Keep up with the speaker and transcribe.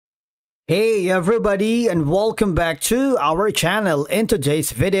Hey everybody, and welcome back to our channel. In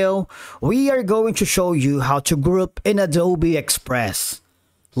today's video, we are going to show you how to group in Adobe Express.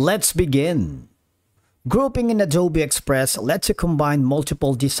 Let's begin. Grouping in Adobe Express lets you combine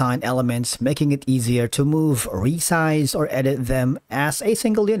multiple design elements, making it easier to move, resize, or edit them as a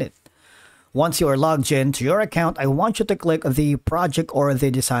single unit. Once you are logged in to your account, I want you to click the project or the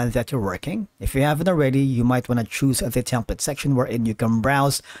design that you're working. If you haven't already, you might want to choose the template section wherein you can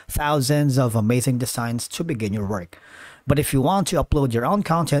browse thousands of amazing designs to begin your work. But if you want to upload your own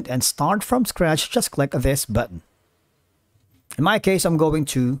content and start from scratch, just click this button. In my case, I'm going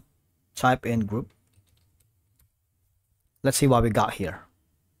to type in group. Let's see what we got here.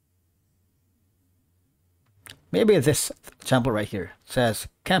 Maybe this template right here says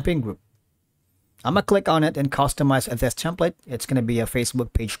camping group. I'm going to click on it and customize this template. It's going to be a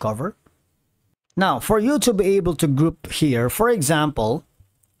Facebook page cover. Now, for you to be able to group here, for example,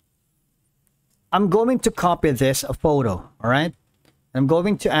 I'm going to copy this photo, all right? I'm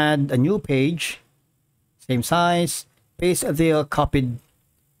going to add a new page, same size, paste the copied.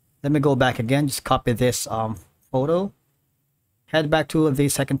 Let me go back again, just copy this photo. Head back to the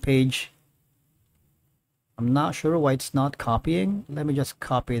second page. I'm not sure why it's not copying. Let me just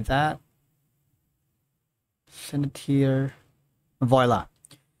copy that. Send it here. Voila.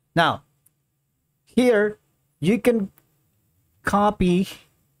 Now, here you can copy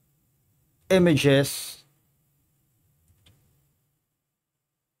images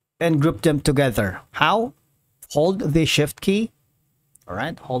and group them together. How? Hold the shift key. All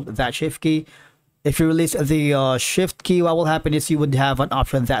right, hold that shift key. If you release the shift key, what will happen is you would have an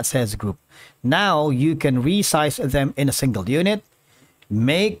option that says group. Now you can resize them in a single unit.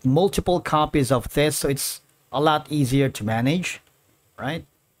 Make multiple copies of this so it's a lot easier to manage, right?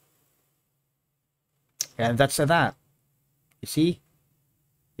 And that's that. You see,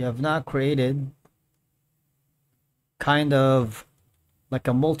 you have now created kind of like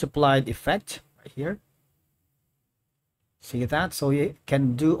a multiplied effect right here. See that? So you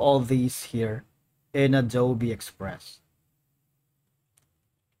can do all these here in Adobe Express.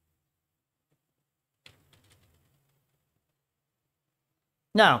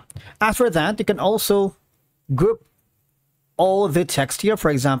 Now, after that, you can also group all the text here.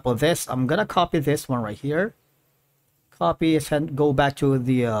 For example, this, I'm gonna copy this one right here, copy and go back to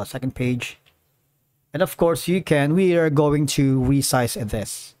the second page, and of course we are going to resize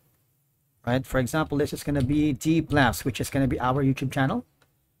this, right? For example, this is gonna be Deep Laughs, which is gonna be our YouTube channel.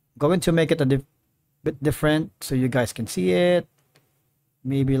 Going to make it a bit different so you guys can see it,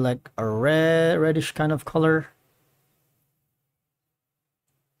 maybe like a reddish kind of color.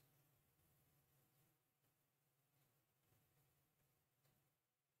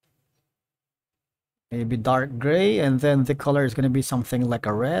 Maybe dark gray, and then the color is going to be something like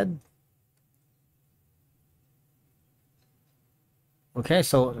a red. Okay,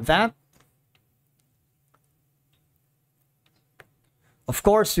 so that. Of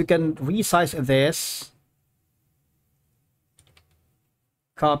course, you can resize this.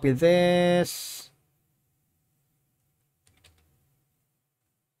 Copy this.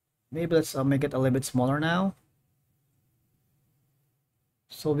 Maybe let's make it a little bit smaller now,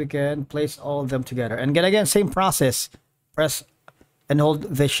 so we can place all of them together. And again, same process. Press and hold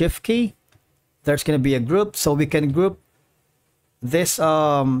the shift key. There's going to be a group, so we can group this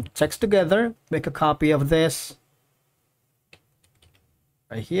text together. Make a copy of this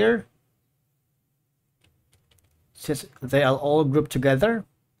right here. Since they are all grouped together,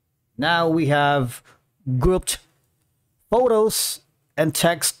 now we have grouped photos and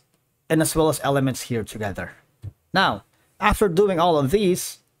text, and as well as elements here together. Now, after doing all of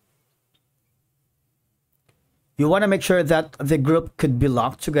these, you want to make sure that the group could be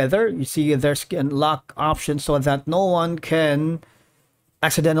locked together. You see there's a lock option so that no one can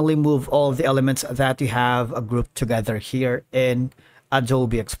accidentally move all of the elements that you have grouped together here in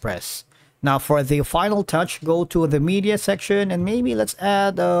Adobe Express. Now for the final touch, go to the media section and maybe let's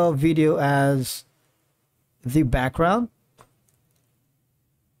add a video as the background.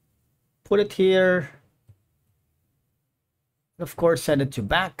 Put it here. Of course, send it to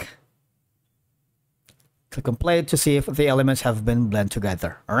back. Click on play to see if the elements have been blended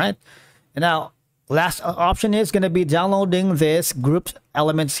together. All right. And now, last option is going to be downloading this grouped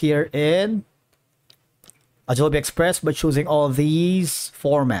elements here in Adobe Express by choosing all these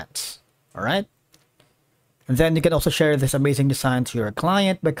formats. All right. And then you can also share this amazing design to your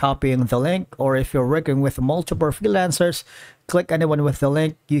client by copying the link, or if you're working with multiple freelancers, click anyone with the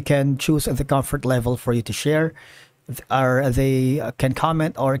link. You can choose the comfort level for you to share. or they can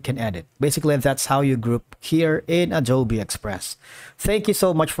comment or can edit. Basically, that's how you group here in Adobe Express. Thank you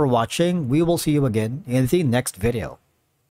so much for watching. We will see you again in the next video.